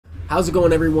How's it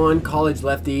going, everyone? College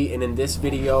Lefty, and in this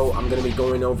video I'm going to be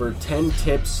going over 10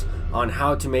 tips on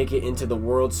how to make it into the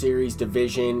World Series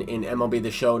division in MLB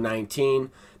The Show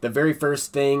 19. The very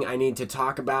first thing I need to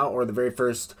talk about, or the very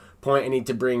first point I need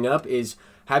to bring up, is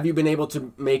have you been able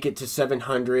to make it to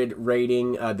 700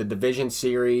 rating the division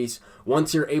series?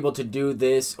 Once you're able to do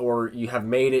this, or you have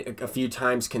made it a few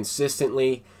times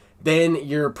consistently, then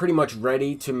you're pretty much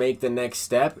ready to make the next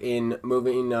step in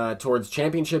moving towards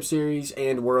Championship Series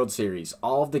and World Series.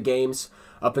 All of the games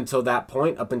up until that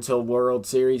point, up until World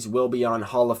Series, will be on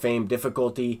Hall of Fame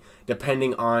difficulty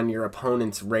depending on your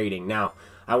opponent's rating. Now,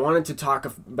 I wanted to talk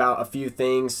about a few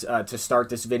things to start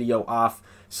this video off.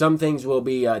 Some things will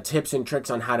be tips and tricks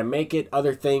on how to make it.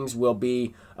 Other things will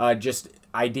be just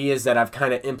ideas that I've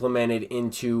kind of implemented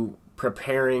into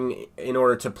preparing in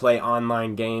order to play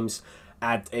online games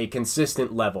at a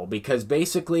consistent level, because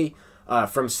basically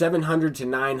from 700 to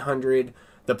 900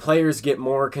 the players get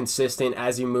more consistent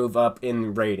as you move up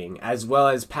in rating, as well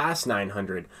as past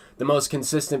 900. The most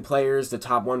consistent players, the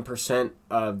top 1%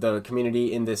 of the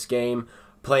community in this game,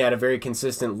 play at a very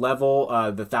consistent level.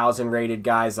 The 1,000 rated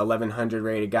guys, 1,100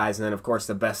 rated guys, and then of course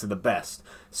the best of the best.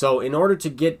 So in order to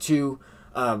get to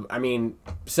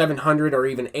 700 or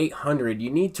even 800, you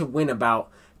need to win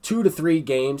about 2 to 3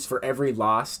 games for every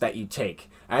loss that you take.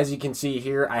 As you can see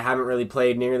here, I haven't really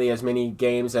played nearly as many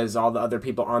games as all the other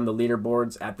people on the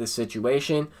leaderboards at this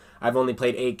situation. I've only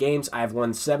played 8 games. I've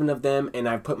won 7 of them, and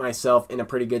I've put myself in a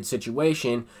pretty good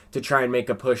situation to try and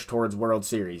make a push towards World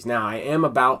Series. Now, I am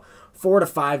about 4 to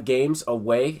 5 games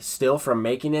away still from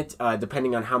making it,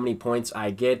 depending on how many points I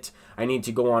get. I need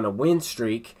to go on a win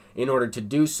streak in order to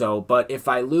do so, but if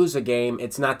I lose a game,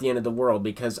 it's not the end of the world,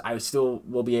 because I still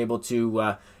will be able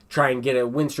to try and get a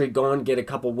win streak going, get a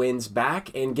couple wins back,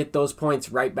 and get those points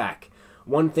right back.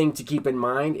 One thing to keep in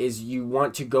mind is you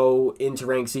want to go into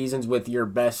ranked seasons with your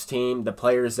best team, the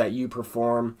players that you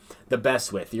perform the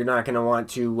best with. You're not going to want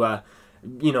to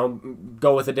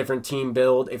go with a different team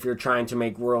build if you're trying to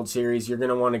make World Series. You're going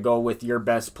to want to go with your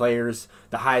best players,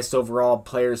 the highest overall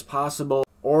players possible.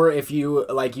 Or if you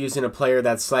like using a player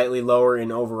that's slightly lower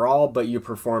in overall, but you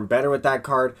perform better with that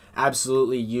card,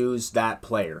 absolutely use that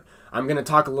player. I'm going to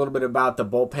talk a little bit about the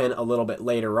bullpen a little bit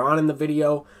later on in the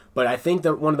video, but I think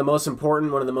that one of the most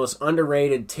important, one of the most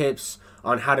underrated tips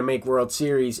on how to make World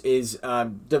Series is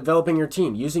developing your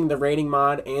team, using the rating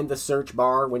mod and the search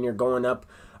bar when you're going up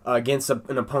against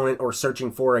an opponent or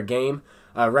searching for a game.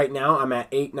 Right now I'm at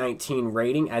 819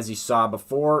 rating, as you saw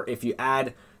before. If you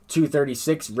add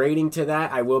 236 rating to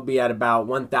that, I will be at about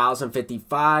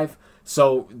 1,055.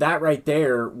 So that right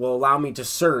there will allow me to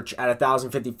search at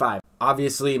 1,055.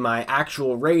 Obviously, my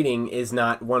actual rating is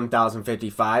not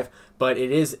 1,055, but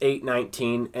it is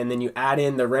 819, and then you add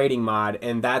in the rating mod,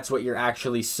 and that's what you're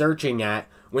actually searching at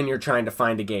when you're trying to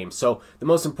find a game. So the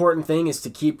most important thing is to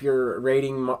keep your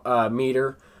rating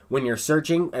meter when you're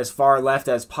searching as far left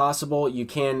as possible. You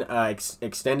can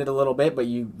extend it a little bit, but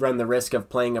you run the risk of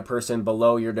playing a person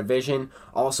below your division.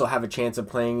 Also have a chance of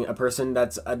playing a person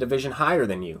that's a division higher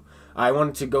than you. I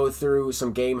wanted to go through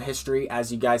some game history.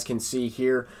 As you guys can see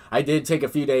here, I did take a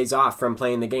few days off from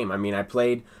playing the game. I mean, I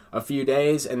played a few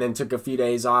days and then took a few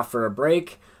days off for a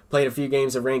break, played a few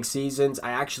games of ranked seasons.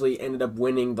 I actually ended up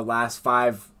winning the last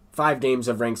five games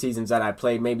of ranked seasons that I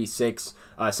played, maybe 6.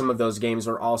 Some of those games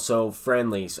were also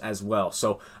friendlies as well.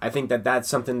 So I think that that's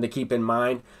something to keep in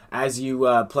mind. As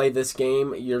you play this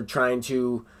game, you're trying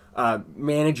to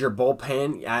manage your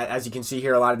bullpen. As you can see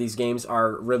here, a lot of these games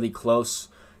are really close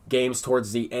games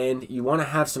towards the end. You want to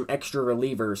have some extra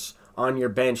relievers on your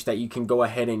bench that you can go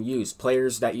ahead and use.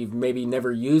 Players that you've maybe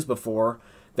never used before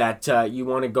that you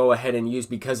want to go ahead and use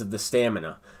because of the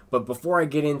stamina. But before I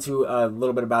get into a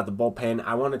little bit about the bullpen,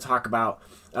 I want to talk about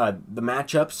the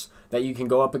matchups that you can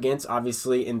go up against.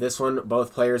 Obviously, in this one,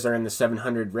 both players are in the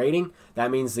 700 rating.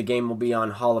 That means the game will be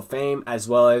on Hall of Fame, as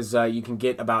well as you can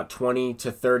get about 20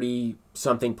 to 30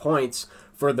 something points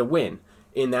for the win.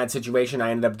 In that situation,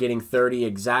 I ended up getting 30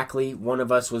 exactly. One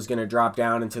of us was going to drop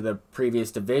down into the previous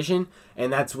division,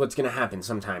 and that's what's going to happen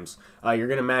sometimes. You're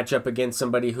going to match up against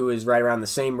somebody who is right around the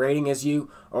same rating as you,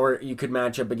 or you could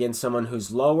match up against someone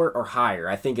who's lower or higher.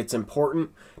 I think it's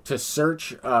important to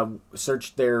search their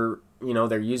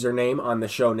username on the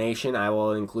Show Nation. I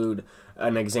will include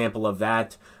an example of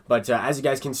that. But as you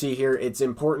guys can see here, it's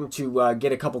important to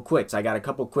get a couple quits. I got a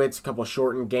couple quits, a couple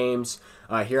shortened games.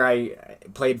 Here I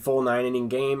played full 9-inning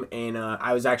game, and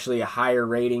I was actually a higher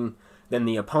rating than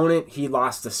the opponent. He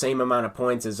lost the same amount of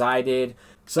points as I did.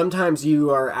 Sometimes you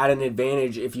are at an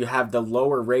advantage if you have the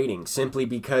lower rating, simply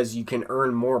because you can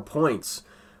earn more points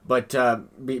but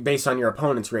based on your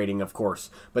opponent's rating, of course.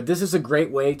 But this is a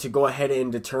great way to go ahead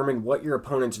and determine what your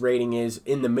opponent's rating is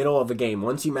in the middle of a game.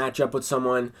 Once you match up with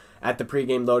someone at the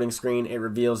pregame loading screen, it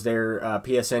reveals their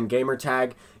PSN gamer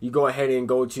tag. You go ahead and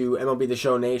go to MLB The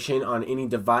Show Nation on any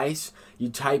device. You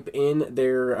type in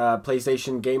their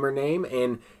PlayStation gamer name,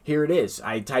 and here it is.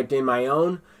 I typed in my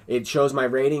own. It shows my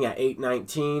rating at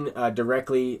 819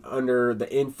 directly under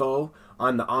the info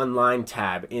on the online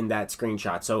tab in that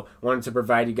screenshot. So wanted to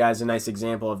provide you guys a nice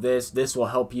example of this. This will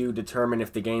help you determine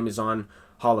if the game is on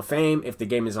Hall of Fame, if the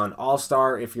game is on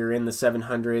All-Star, if you're in the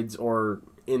 700s or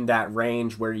in that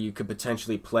range where you could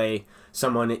potentially play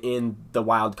someone in the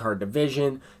wild card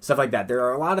division, stuff like that. There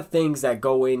are a lot of things that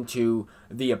go into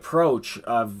the approach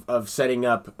of setting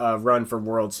up a run for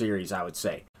World Series, I would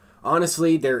say.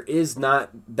 Honestly, there is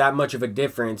not that much of a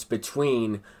difference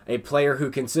between a player who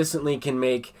consistently can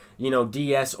make,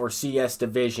 DS or CS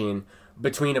division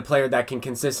between a player that can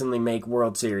consistently make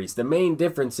World Series. The main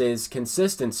difference is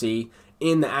consistency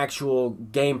in the actual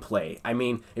gameplay. I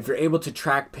mean, if you're able to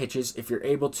track pitches, if you're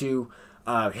able to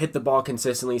hit the ball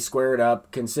consistently, square it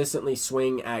up, consistently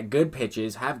swing at good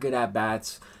pitches, have good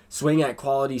at-bats, swing at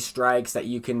quality strikes that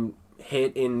you can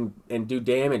hit in and do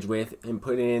damage with and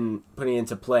putting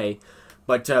into play.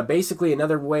 But basically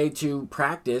another way to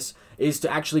practice is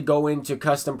to actually go into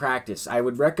custom practice. I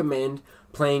would recommend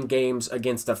playing games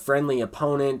against a friendly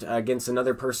opponent, against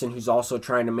another person who's also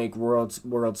trying to make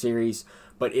World Series.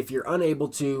 But if you're unable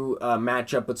to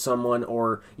match up with someone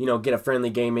or get a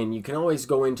friendly game in, you can always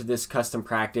go into this custom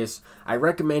practice. I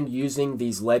recommend using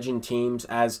these legend teams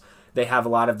as they have a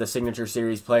lot of the signature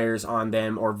series players on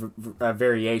them or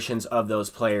variations of those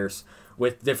players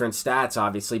with different stats,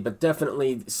 obviously, but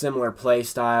definitely similar play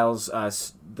styles,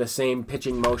 the same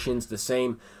pitching motions, the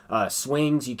same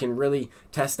swings. You can really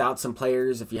test out some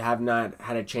players. If you have not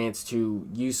had a chance to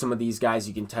use some of these guys,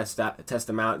 you can test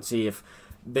them out and see if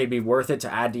they'd be worth it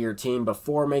to add to your team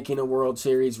before making a World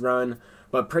Series run.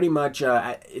 But pretty much,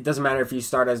 it doesn't matter if you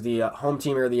start as the home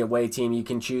team or the away team. You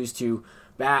can choose to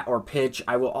bat or pitch.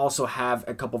 I will also have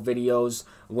a couple videos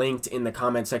linked in the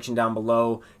comment section down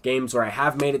below. Games where I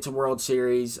have made it to World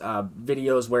Series,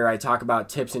 videos where I talk about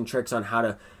tips and tricks on how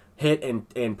to hit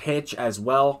and pitch as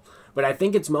well. But I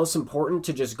think it's most important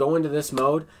to just go into this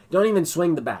mode. Don't even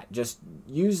swing the bat. Just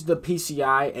use the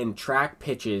PCI and track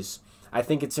pitches. I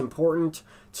think it's important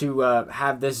to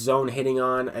have this zone hitting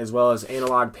on as well as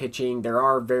analog pitching. There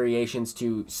are variations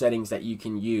to settings that you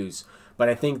can use. But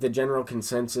I think the general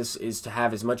consensus is to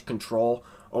have as much control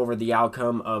over the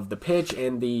outcome of the pitch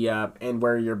and and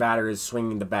where your batter is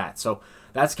swinging the bat. So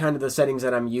that's kind of the settings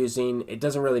that I'm using. It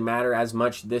doesn't really matter as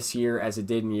much this year as it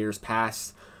did in years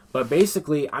past. But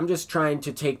basically, I'm just trying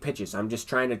to take pitches. I'm just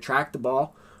trying to track the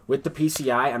ball with the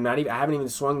PCI. I haven't even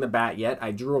swung the bat yet.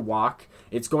 I drew a walk.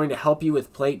 It's going to help you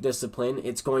with plate discipline.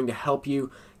 It's going to help you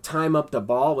time up the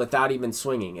ball without even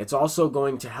swinging. It's also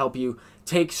going to help you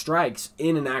take strikes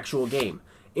in an actual game.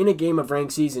 In a game of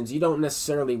ranked seasons, you don't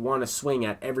necessarily want to swing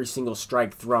at every single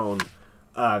strike thrown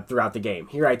throughout the game.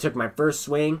 Here I took my first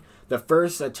swing, the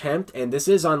first attempt, and this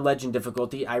is on Legend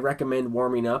difficulty. I recommend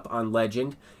warming up on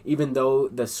Legend, even though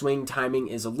the swing timing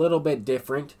is a little bit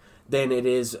different than it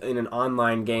is in an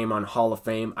online game on Hall of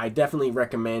Fame. I definitely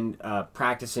recommend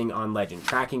practicing on Legend,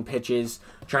 tracking pitches,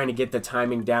 trying to get the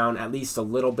timing down at least a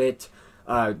little bit,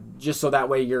 just so that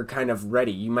way you're kind of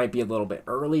ready. You might be a little bit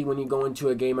early when you go into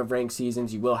a game of ranked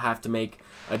seasons. You will have to make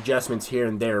adjustments here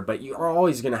and there, but you are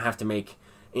always going to have to make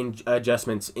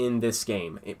adjustments in this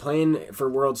game. Playing for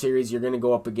World Series, you're going to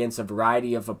go up against a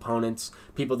variety of opponents,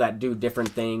 people that do different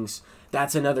things.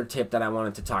 That's another tip that I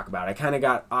wanted to talk about. I kind of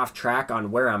got off track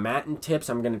on where I'm at in tips.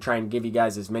 I'm going to try and give you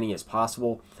guys as many as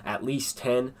possible, at least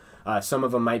 10. Some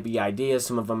of them might be ideas,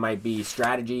 some of them might be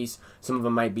strategies, some of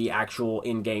them might be actual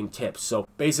in-game tips. So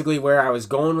basically where I was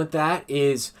going with that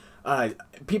is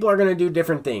people are going to do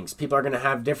different things. People are going to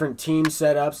have different team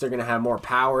setups. They're going to have more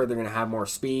power. They're going to have more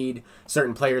speed.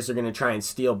 Certain players are going to try and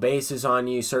steal bases on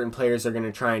you. Certain players are going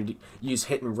to try and use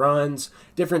hit and runs.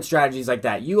 Different strategies like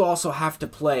that. You also have to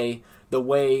play the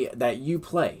way that you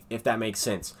play, if that makes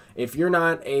sense. If you're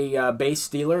not a base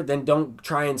stealer, then don't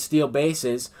try and steal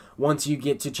bases once you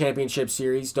get to championship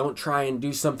series. Don't try and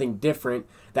do something different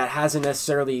that hasn't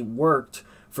necessarily worked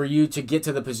for you to get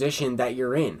to the position that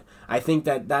you're in. I think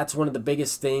that that's one of the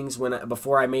biggest things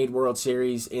before I made World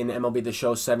Series in MLB The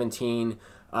Show 17,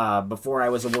 before I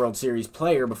was a World Series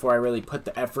player, before I really put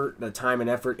the time and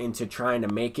effort into trying to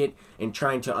make it and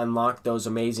trying to unlock those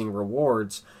amazing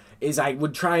rewards, is I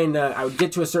would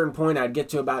get to a certain point, I'd get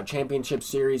to about championship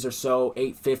series or so,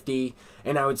 850,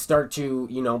 and I would start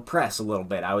to, press a little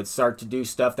bit. I would start to do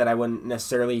stuff that I wouldn't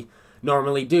necessarily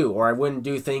normally do, or I wouldn't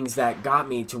do things that got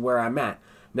me to where I'm at,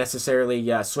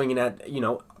 necessarily swinging at,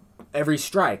 every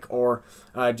strike, or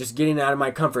just getting out of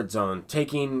my comfort zone,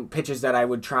 taking pitches that I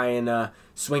would try and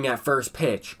swing at first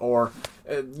pitch, or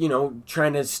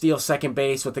trying to steal second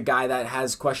base with a guy that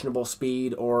has questionable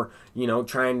speed, or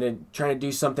trying to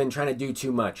do something, trying to do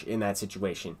too much in that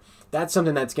situation. That's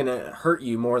something that's going to hurt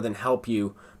you more than help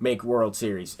you make World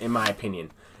Series, in my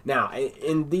opinion. Now,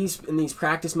 in these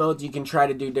practice modes, you can try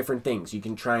to do different things. You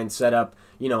can try and set up,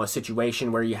 a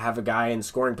situation where you have a guy in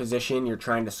scoring position, you're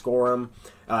trying to score him,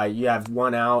 you have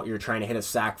one out, you're trying to hit a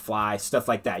sac fly, stuff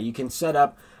like that. You can set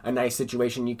up a nice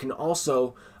situation. You can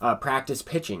also practice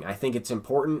pitching. I think it's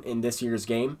important in this year's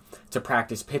game to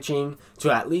practice pitching,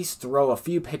 to at least throw a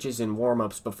few pitches in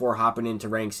warm-ups before hopping into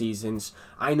ranked seasons.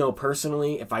 I know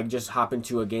personally, if I just hop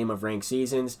into a game of ranked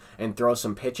seasons and throw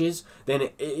some pitches, then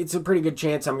it's a pretty good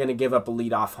chance I'm going to give up a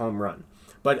leadoff home run.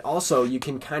 But also, you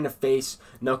can kind of face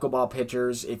knuckleball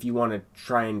pitchers if you want to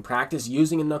try and practice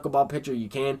using a knuckleball pitcher. You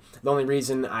can. The only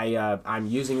reason I'm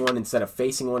using one instead of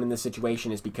facing one in this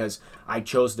situation is because I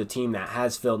chose the team that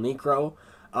has Phil Niekro.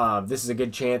 This is a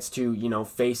good chance to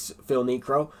face Phil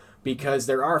Niekro, because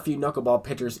there are a few knuckleball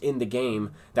pitchers in the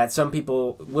game that some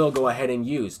people will go ahead and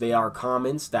use. They are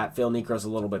commons that Phil Niekro's a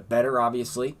little bit better,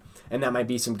 obviously, and that might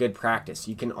be some good practice.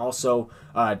 You can also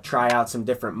try out some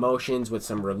different motions with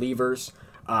some relievers.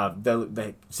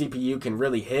 The CPU can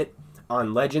really hit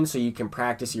on Legends, so you can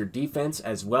practice your defense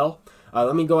as well.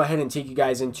 Let me go ahead and take you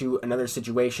guys into another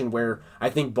situation where I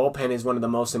think bullpen is one of the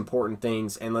most important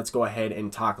things, and let's go ahead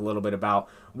and talk a little bit about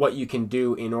what you can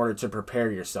do in order to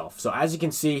prepare yourself. So as you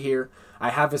can see here, I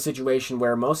have a situation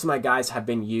where most of my guys have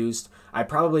been used. I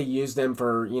probably used them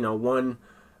for,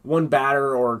 one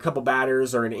batter or a couple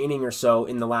batters or an inning or so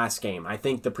in the last game. I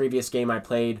think the previous game I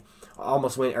played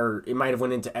almost went, or it might have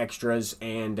went into extras,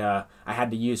 and I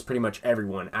had to use pretty much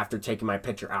everyone after taking my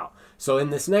pitcher out. So in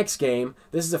this next game,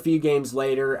 this is a few games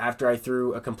later after I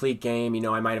threw a complete game.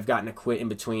 I might have gotten a quit in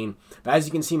between, but as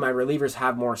you can see, my relievers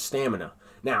have more stamina.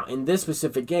 Now in this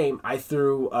specific game, I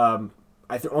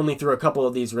only threw a couple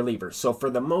of these relievers. So for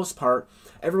the most part,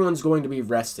 everyone's going to be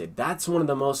rested. That's one of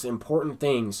the most important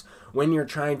things when you're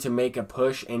trying to make a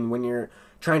push and when you're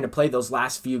trying to play those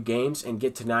last few games and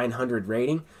get to 900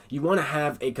 rating. You want to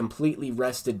have a completely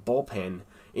rested bullpen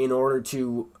in order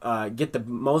to get the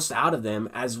most out of them,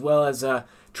 as well as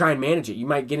try and manage it. You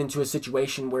might get into a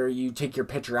situation where you take your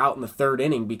pitcher out in the third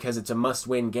inning because it's a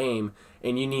must-win game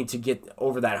and you need to get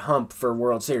over that hump for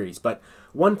World Series. But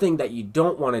one thing that you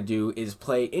don't want to do is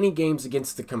play any games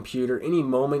against the computer, any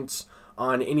moments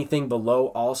on anything below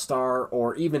All-Star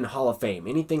or even Hall of Fame.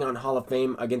 Anything on Hall of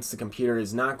Fame against the computer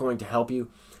is not going to help you.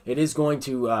 It is going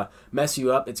to mess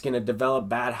you up. It's going to develop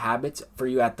bad habits for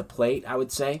you at the plate, I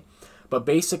would say. But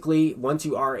basically, once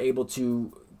you are able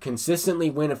to consistently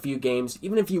win a few games,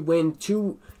 even if you win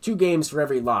two games for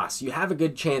every loss, you have a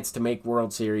good chance to make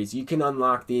World Series. You can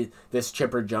unlock this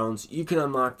Chipper Jones. You can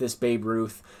unlock this Babe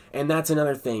Ruth. And that's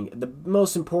another thing. The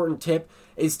most important tip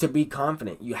is to be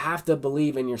confident. You have to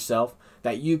believe in yourself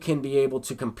that you can be able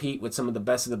to compete with some of the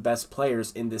best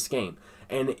players in this game.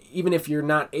 And even if you're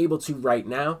not able to right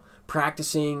now,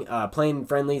 practicing, playing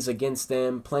friendlies against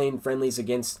them, playing friendlies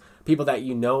against people that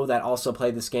you know that also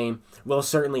play this game will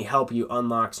certainly help you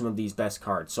unlock some of these best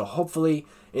cards. So hopefully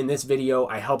in this video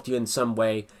I helped you in some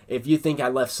way. If you think I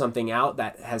left something out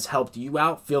that has helped you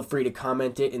out, feel free to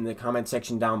comment it in the comment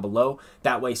section down below.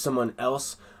 That way someone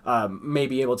else may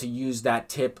be able to use that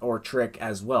tip or trick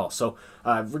as well. So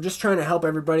we're just trying to help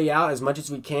everybody out as much as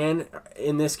we can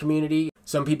in this community.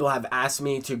 Some people have asked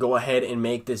me to go ahead and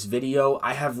make this video.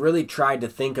 I have really tried to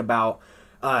think about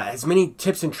as many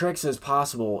tips and tricks as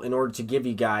possible in order to give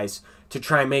you guys to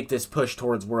try and make this push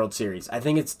towards World Series. I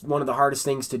think it's one of the hardest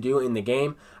things to do in the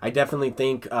game. I definitely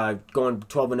think going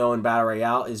 12-0 in Battle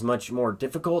Royale is much more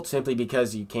difficult simply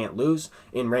because you can't lose.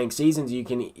 In ranked seasons, you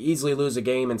can easily lose a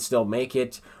game and still make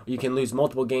it. You can lose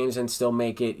multiple games and still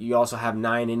make it. You also have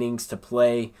 9 innings to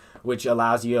play, which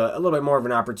allows you a little bit more of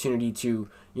an opportunity to,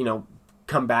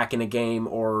 come back in a game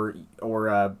or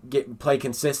play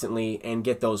consistently and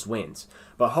get those wins.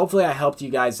 But hopefully I helped you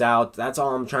guys out. That's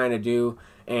all I'm trying to do.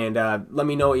 And let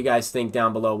me know what you guys think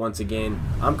down below. Once again,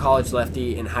 I'm College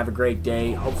Lefty, and have a great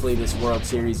day. Hopefully this World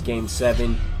Series Game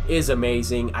 7 is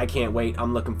amazing. I can't wait.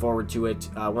 I'm looking forward to it.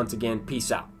 Once again,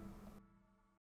 peace out.